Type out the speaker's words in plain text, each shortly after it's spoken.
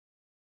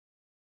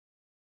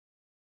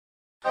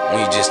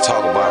When you just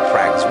talk about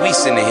practice, we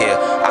sitting here,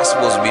 I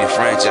supposed to be the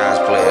franchise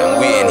player,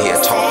 and we in here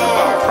talking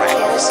about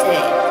practice.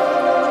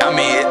 I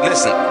mean,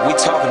 listen, we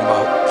talking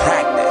about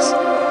practice.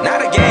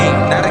 Not a game,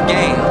 not a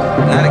game,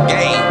 not a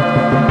game.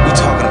 We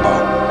talking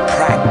about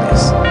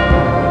practice.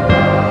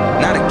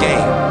 Not a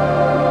game.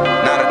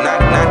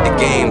 Not the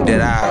game that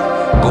I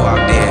go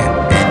out there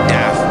and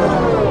die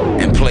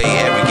for and play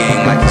every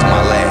game like it's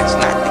my last.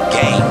 Not the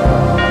game.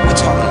 We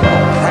talking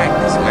about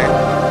practice, man.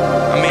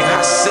 I mean,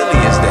 how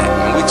silly is that?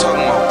 And we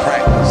talking about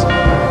practice.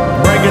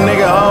 Break a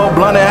nigga whole,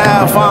 blunt in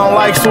half, I don't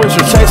like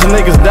switchers. Chasing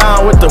niggas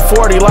down with the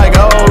 40 like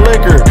old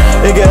liquor.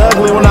 It get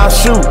ugly when I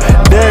shoot,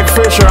 Derek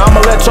Fisher. I'ma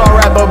let y'all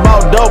rap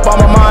about dope,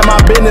 I'ma mind my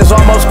business.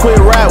 Almost quit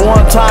rap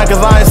one time cause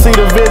I ain't see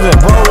the vision.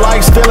 Bro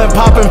like stealing,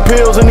 popping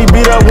pills and he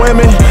beat up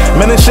women.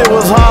 Man, this shit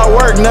was hard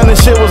work, none of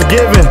this shit was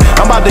given.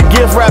 I'm about to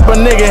gift wrap a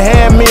nigga,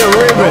 hand me a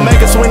ribbon.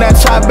 Make it swing that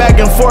chop back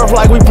and forth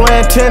like we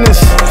playing tennis.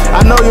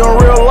 I know you in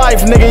real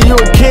life, nigga, you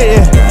a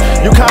kitten.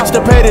 You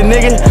constipated,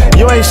 nigga,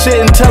 you ain't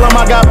shitting. Tell him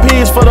I got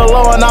peas for the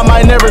low and I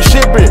might never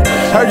ship it.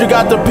 Heard you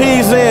got the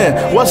peas in,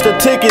 what's the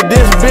ticket?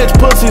 This bitch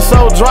pussy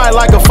so dry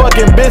like a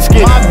fucking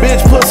biscuit. My bitch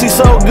pussy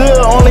so good,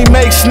 only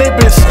make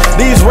snippets.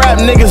 These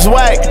rap niggas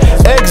whack,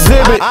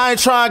 exhibit. I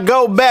ain't tryna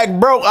go back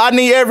broke, I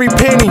need every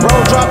penny. Bro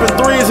dropping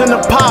threes in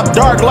the pop,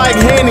 dark like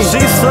Henny. She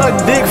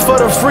sucked dick for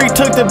the free,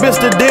 took the bitch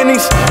to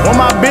Denny's. When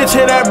my bitch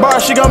hit that bar,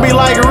 she gon' be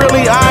like,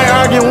 really? I ain't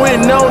arguing with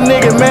no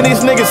nigga, man,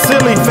 these niggas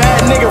silly.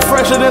 Fat nigga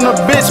fresher than a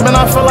bitch, man,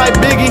 I feel like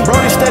Biggie.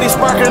 Brody steady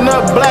sparking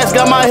up blacks,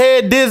 got my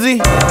head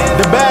dizzy.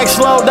 The bag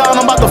slowed down,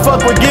 I'm about to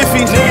fuck with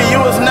Giffies. Nigga, you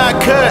was not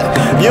cut,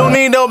 you don't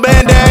need no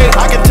band-aid.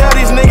 I can tell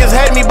these niggas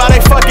hate me by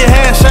they fucking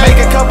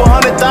handshake. A couple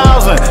 $100,000,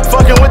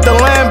 fucking with the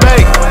land